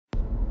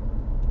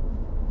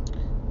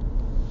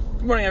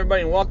Good morning,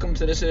 everybody, and welcome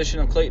to this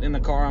edition of Clayton in the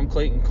Car. I'm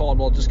Clayton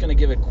Caldwell. Just going to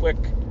give a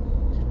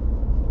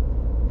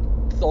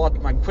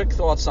my quick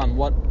thoughts on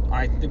what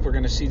I think we're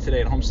going to see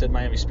today at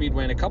Homestead-Miami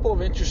Speedway, and a couple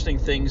of interesting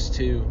things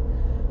to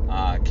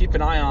keep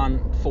an eye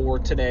on for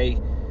today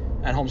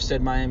at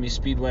Homestead-Miami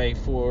Speedway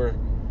for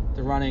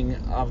the running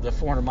of the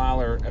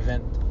 400-miler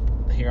event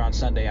here on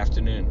Sunday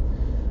afternoon.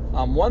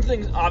 One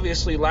thing,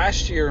 obviously,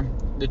 last year,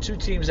 the two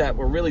teams that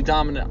were really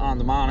dominant on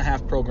the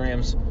mile-and-a-half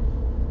programs,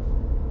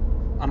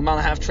 on the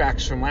mile-and-a-half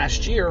tracks from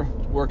last year,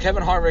 were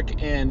Kevin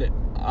Harvick and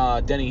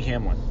Denny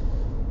Hamlin.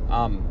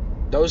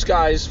 Those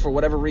guys, for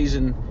whatever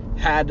reason,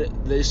 had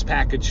this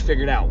package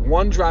figured out.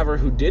 One driver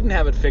who didn't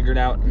have it figured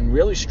out and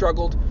really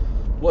struggled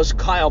was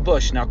Kyle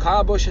Busch. Now,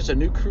 Kyle Busch is a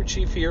new crew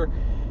chief here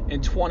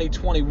in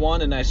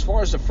 2021, and as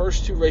far as the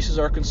first two races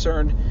are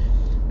concerned,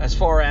 as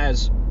far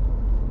as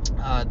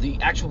the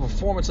actual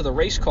performance of the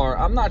race car,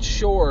 I'm not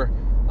sure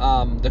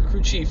the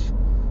crew chief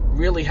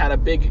really had a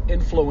big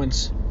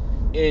influence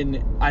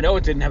I know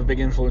it didn't have a big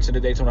influence in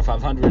the Daytona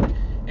 500,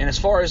 and as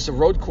far as the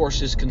road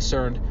course is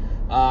concerned,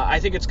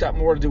 I think it's got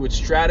more to do with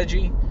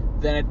strategy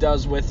than it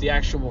does with the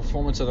actual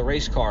performance of the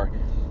race car.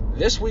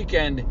 This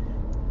weekend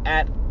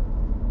at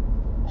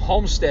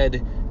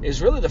Homestead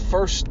is really the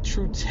first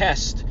true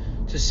test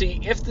to see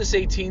if this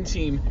 18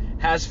 team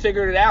has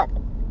figured it out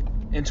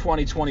in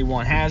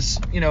 2021,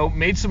 has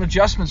made some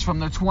adjustments from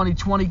their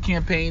 2020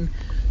 campaign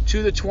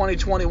to the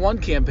 2021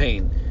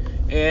 campaign.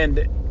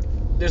 And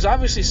there's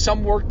obviously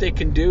some work they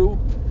can do,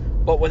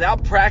 but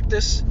without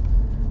practice,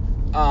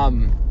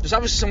 there's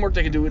obviously some work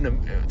they can do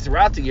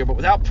throughout the year, but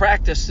without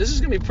practice, this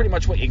is going to be pretty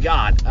much what you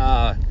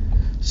got.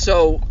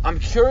 So I'm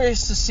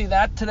curious to see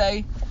that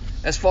today,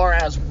 as far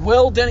as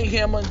will Denny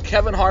Hamlin,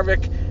 Kevin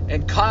Harvick,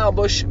 and Kyle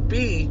Busch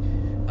be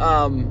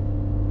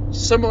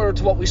similar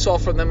to what we saw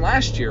from them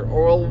last year,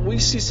 or will we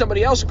see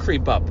somebody else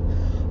creep up?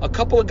 A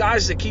couple of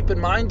guys to keep in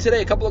mind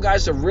today, a couple of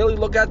guys to really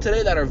look at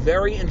today that are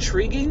very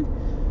intriguing.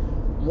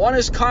 One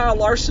is Kyle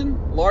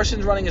Larson.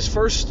 Larson's running his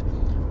first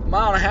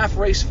mile-and-a-half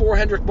race for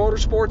Hendrick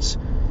Motorsports.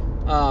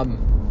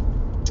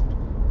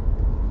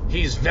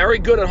 He's very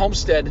good at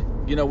Homestead.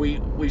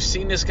 We've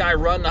seen this guy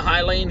run the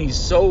high lane. He's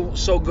so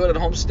good at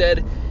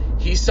Homestead.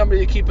 He's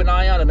somebody to keep an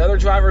eye on. Another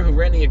driver who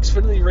ran the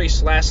Xfinity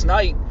race last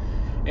night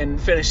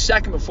and finished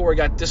second before he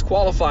got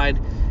disqualified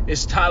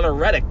is Tyler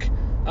Reddick.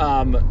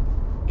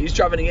 He's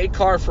driving the 8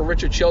 car for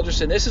Richard Childress,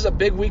 and this is a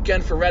big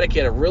weekend for Reddick. He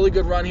had a really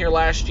good run here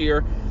last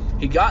year.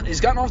 He's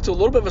gotten off to a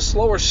little bit of a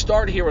slower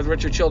start here with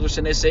Richard Childress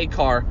in this 8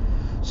 car.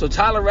 So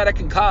Tyler Reddick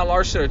and Kyle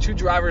Larson are two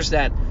drivers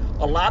that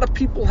a lot of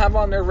people have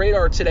on their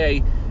radar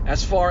today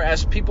as far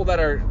as people that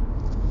are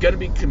going to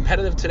be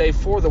competitive today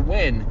for the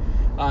win.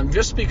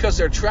 Just because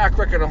their track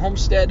record at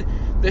Homestead,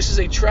 this is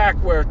a track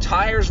where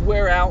tires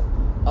wear out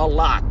a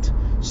lot.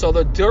 So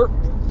the dirt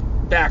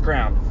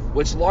background,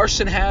 which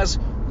Larson has,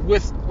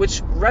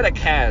 which Reddick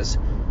has,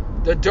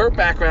 the dirt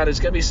background is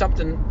going to be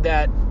something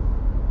that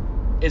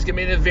is going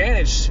to be an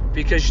advantage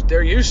because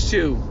they're used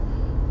to,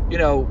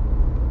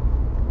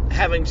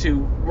 having to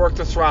work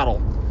the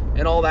throttle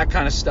and all that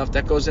kind of stuff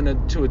that goes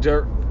into a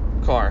dirt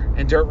car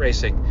and dirt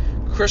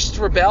racing.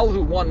 Christopher Bell,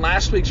 who won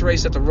last week's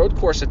race at the road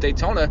course at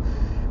Daytona,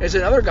 is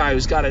another guy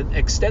who's got an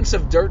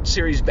extensive dirt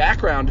series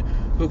background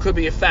who could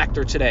be a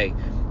factor today.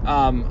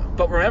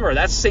 But remember,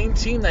 that same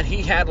team that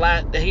he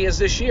has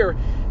this year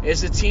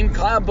is the team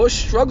Kyle Busch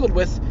struggled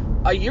with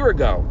a year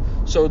ago.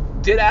 So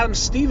did Adam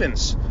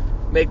Stevens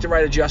make the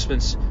right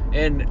adjustments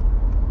and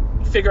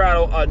figure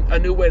out a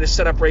new way to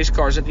set up race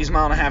cars at these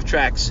mile-and-a-half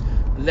tracks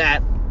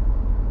that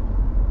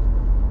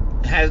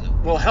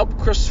will help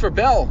Christopher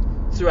Bell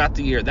throughout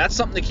the year? That's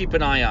something to keep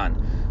an eye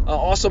on.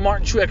 Also,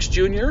 Martin Truex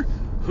Jr.,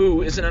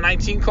 who is in a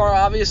 19 car,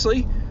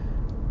 obviously.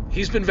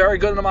 He's been very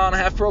good in the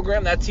mile-and-a-half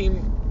program. That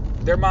team,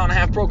 their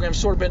mile-and-a-half program's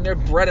sort of been their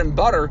bread and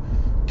butter.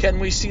 Can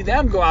we see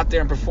them go out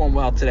there and perform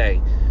well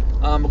today?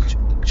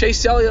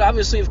 Chase Elliott,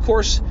 obviously, of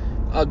course,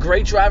 a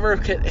great driver.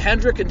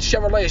 Hendrick and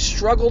Chevrolet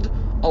struggled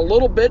a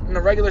little bit in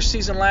the regular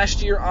season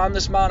last year on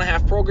this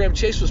mile-and-a-half program.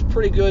 Chase was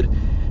pretty good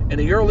in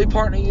the early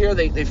part of the year.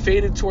 They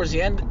faded towards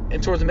the end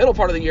and towards the middle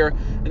part of the year.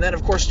 And then,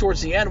 of course,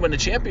 towards the end when the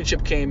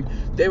championship came,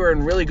 they were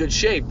in really good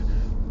shape.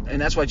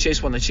 And that's why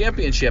Chase won the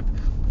championship.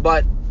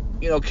 But,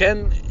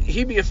 can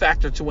he be a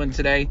factor to win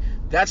today?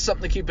 That's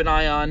something to keep an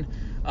eye on.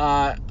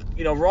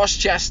 Ross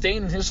Chastain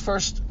in his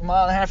first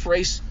mile-and-a-half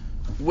race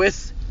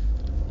with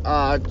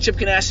Chip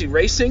Ganassi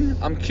Racing.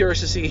 I'm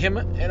curious to see him.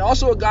 And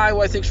also a guy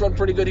who I think's run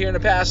pretty good here in the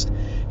past.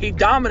 He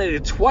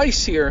dominated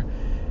twice here.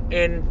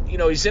 And,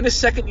 he's in his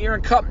second year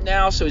in Cup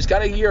now, so he's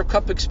got a year of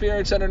Cup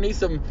experience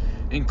underneath him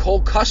in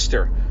Cole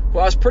Custer, who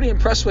I was pretty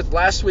impressed with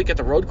last week at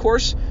the road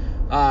course.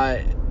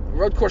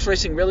 Road course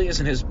racing really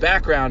isn't his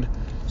background,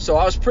 so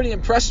I was pretty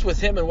impressed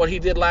with him and what he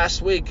did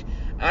last week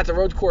at the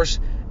road course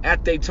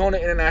at Daytona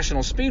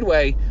International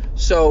Speedway.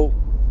 So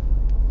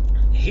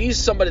he's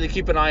somebody to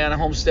keep an eye on at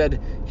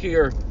Homestead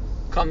here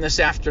come this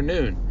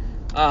afternoon.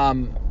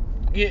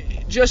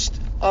 Just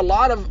a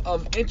lot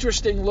of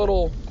interesting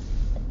little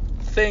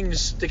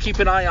things to keep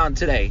an eye on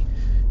today.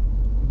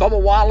 Bubba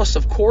Wallace,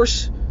 of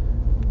course,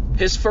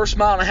 his first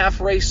mile and a half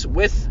race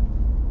with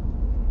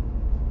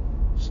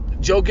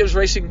Joe Gibbs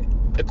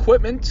Racing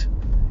Equipment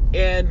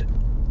and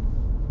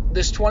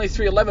this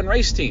 2311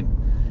 race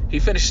team. He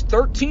finished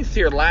 13th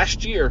here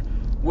last year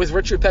with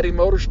Richard Petty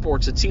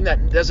Motorsports, a team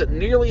that doesn't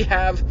nearly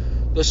have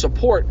the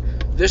support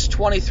this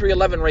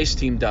 2311 race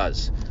team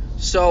does.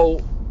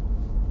 So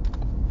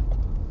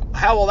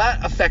how will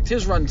that affect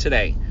his run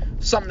today?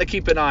 Something to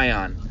keep an eye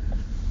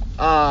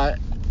on.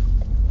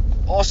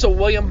 Also,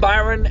 William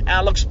Byron,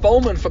 Alex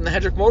Bowman from the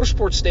Hendrick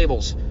Motorsports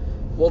stables.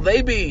 Will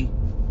they be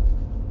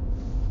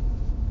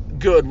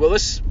good? Will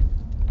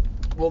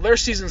their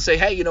season say,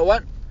 hey, you know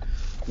what?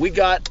 We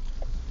got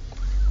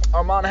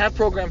our mile and a half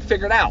program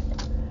figured out.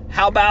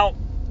 How about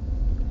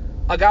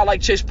a guy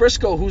like Chase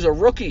Briscoe, who's a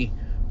rookie,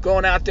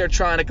 going out there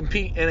trying to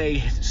compete in a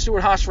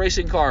Stewart-Haas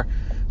racing car?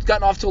 He's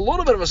gotten off to a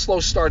little bit of a slow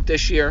start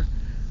this year,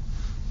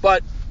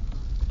 but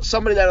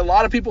somebody that a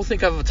lot of people think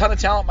have a ton of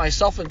talent,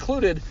 myself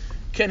included.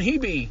 Can he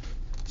be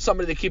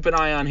somebody to keep an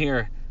eye on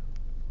here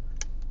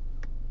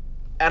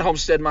at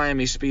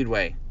Homestead-Miami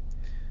Speedway?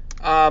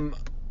 A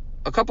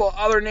couple of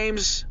other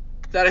names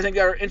that I think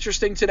are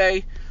interesting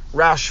today.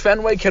 Roush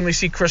Fenway. Can we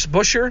see Chris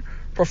Buescher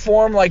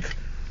perform like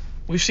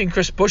we've seen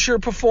Chris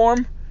Buescher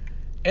perform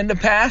in the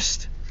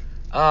past?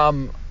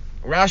 Roush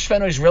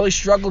Fenway's really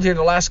struggled here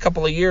the last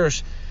couple of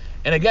years.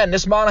 And again,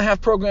 this mile and a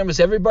half program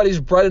is everybody's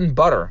bread and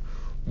butter.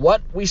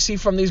 What we see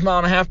from these mile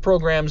and a half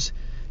programs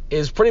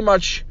is pretty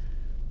much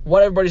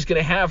what everybody's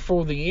going to have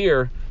for the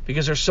year,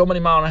 because there's so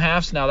many mile and a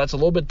halves now. That's a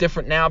little bit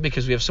different now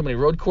because we have so many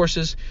road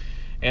courses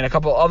and a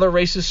couple other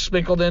races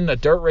sprinkled in, a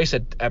dirt race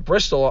at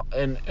Bristol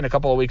in a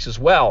couple of weeks as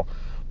well.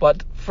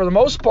 But for the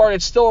most part,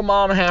 it's still a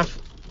mile and a half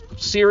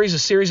series, a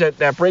series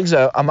that brings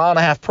a mile and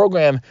a half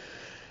program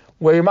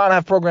where your mile and a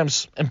half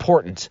program's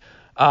important.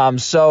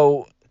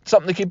 So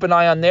something to keep an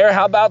eye on there.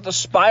 How about the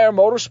Spire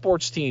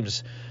Motorsports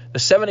teams? The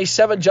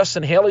 77,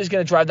 Justin Haley's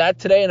going to drive that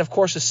today, and of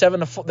course the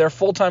 7, their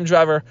full-time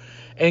driver,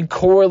 and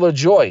Corey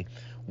LaJoie.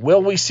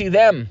 Will we see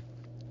them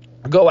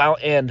go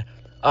out and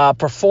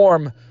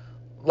perform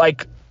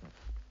like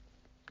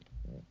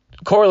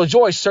Corey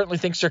LaJoie certainly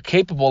thinks they're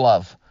capable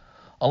of?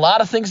 A lot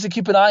of things to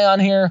keep an eye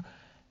on here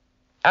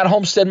at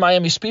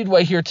Homestead-Miami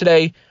Speedway here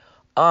today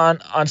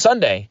on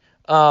Sunday.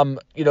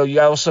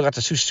 You also got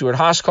the 2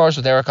 Stewart-Haas cars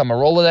with Eric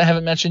Amarola that I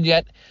haven't mentioned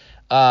yet.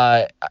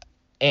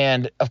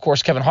 And, of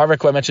course, Kevin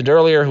Harvick, who I mentioned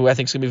earlier, who I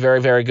think is going to be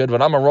very, very good. But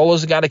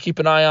Amarola's a guy to keep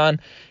an eye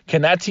on.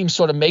 Can that team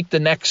sort of make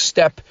the next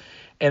step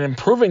in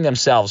improving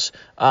themselves?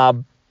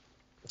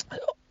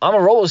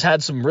 Amarola's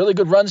had some really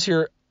good runs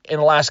here in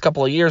the last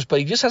couple of years, but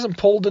he just hasn't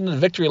pulled into the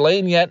victory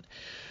lane yet.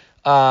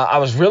 I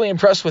was really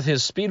impressed with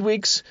his speed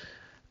weeks.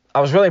 I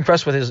was really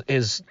impressed with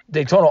his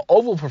Daytona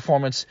Oval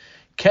performance.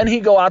 Can he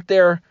go out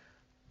there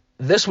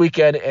this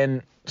weekend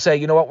and say,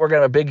 you know what, we're going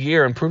to have a big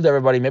year and prove to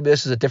everybody maybe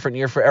this is a different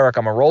year for Eric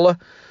Amarola?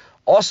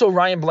 Also,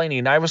 Ryan Blaney,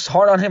 and I was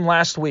hard on him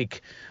last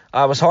week.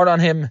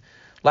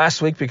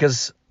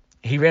 Because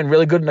he ran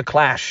really good in the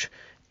Clash,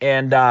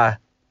 and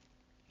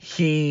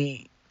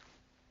he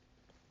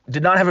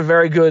did not have a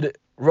very good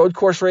road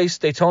course race.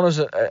 Daytona's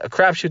a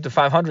crapshoot. The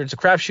 500 is a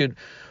crapshoot,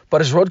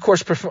 but his road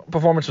course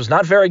performance was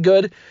not very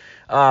good.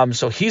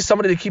 So he's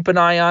somebody to keep an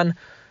eye on.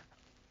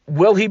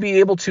 Will he be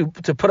able to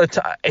put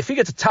if he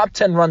gets a top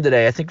 10 run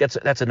today? I think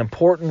that's an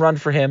important run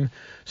for him.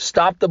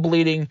 Stop the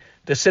bleeding,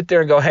 to sit there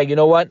and go, hey, you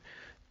know what?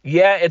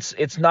 Yeah,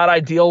 it's not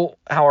ideal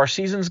how our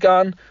season's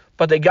gone,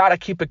 but they got to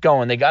keep it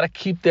going. They got to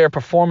keep their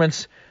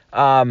performance.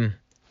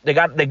 They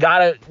got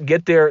to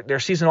get their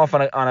season off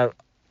on a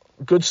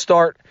good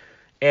start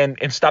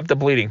and stop the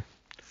bleeding.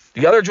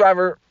 The other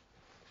driver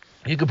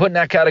you could put in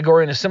that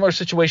category in a similar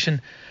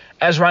situation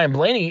as Ryan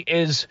Blaney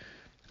is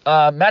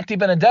Matt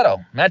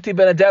DiBenedetto. Matt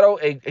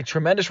DiBenedetto, a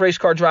tremendous race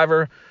car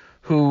driver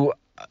who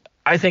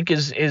I think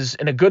is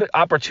in a good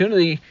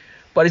opportunity,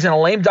 but he's in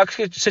a lame duck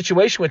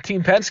situation with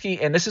Team Penske,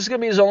 and this is going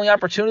to be his only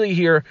opportunity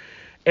here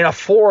in a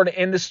Ford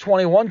in this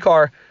 21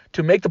 car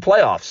to make the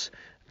playoffs,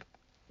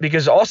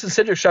 because Austin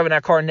Cindric's driving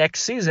that car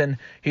next season.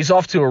 He's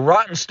off to a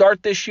rotten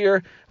start this year.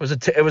 It was a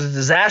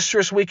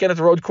disastrous weekend at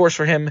the road course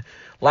for him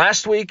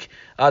last week.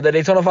 The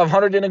Daytona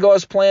 500 didn't go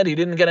as planned. He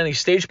didn't get any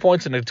stage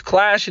points in the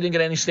Clash. He didn't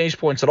get any stage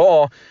points at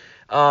all.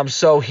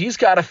 So he's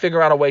got to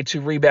figure out a way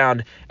to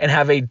rebound and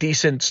have a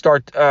decent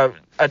start,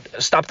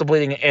 stop the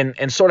bleeding,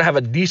 and sort of have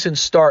a decent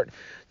start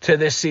to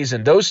this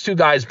season. Those two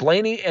guys,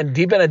 Blaney and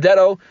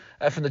DiBenedetto,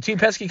 from the Team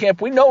Penske camp,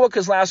 we know what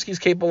Keselowski's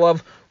capable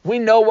of. We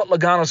know what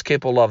Logano's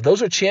capable of.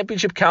 Those are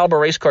championship caliber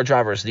race car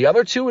drivers. The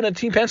other two in the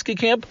Team Penske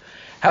camp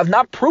have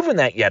not proven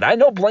that yet. I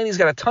know Blaney's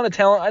got a ton of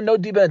talent. I know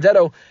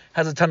DiBenedetto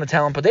has a ton of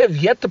talent, but they have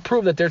yet to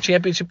prove that they're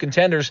championship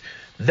contenders.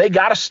 They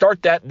got to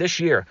start that this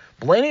year.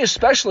 Blaney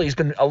especially has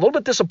been a little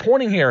bit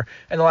disappointing here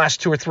in the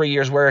last 2 or 3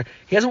 years, where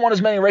he hasn't won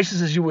as many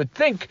races as you would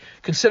think,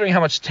 considering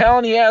how much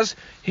talent he has.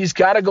 He's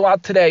got to go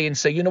out today and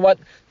say, you know what,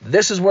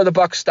 this is where the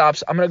buck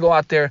stops. I'm going to go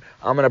out there.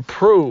 I'm going to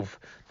prove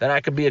that I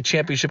could be a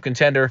championship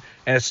contender,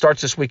 and it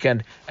starts this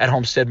weekend at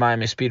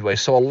Homestead-Miami Speedway.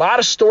 So a lot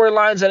of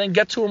storylines. I didn't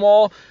get to them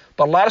all,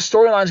 But a lot of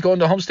storylines going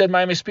to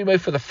Homestead-Miami Speedway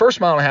for the first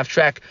mile-and-a-half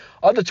track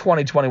of the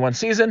 2021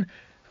 season.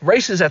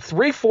 Races at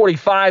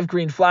 3:45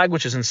 green flag,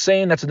 which is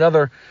insane. That's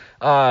another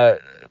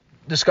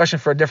discussion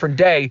for a different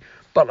day.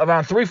 But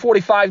around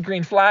 3:45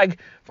 green flag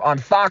on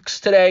Fox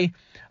today.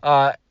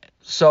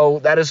 So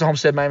that is the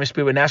Homestead-Miami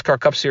Speedway NASCAR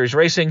Cup Series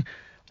racing.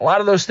 A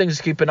lot of those things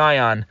to keep an eye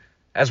on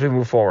as we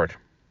move forward.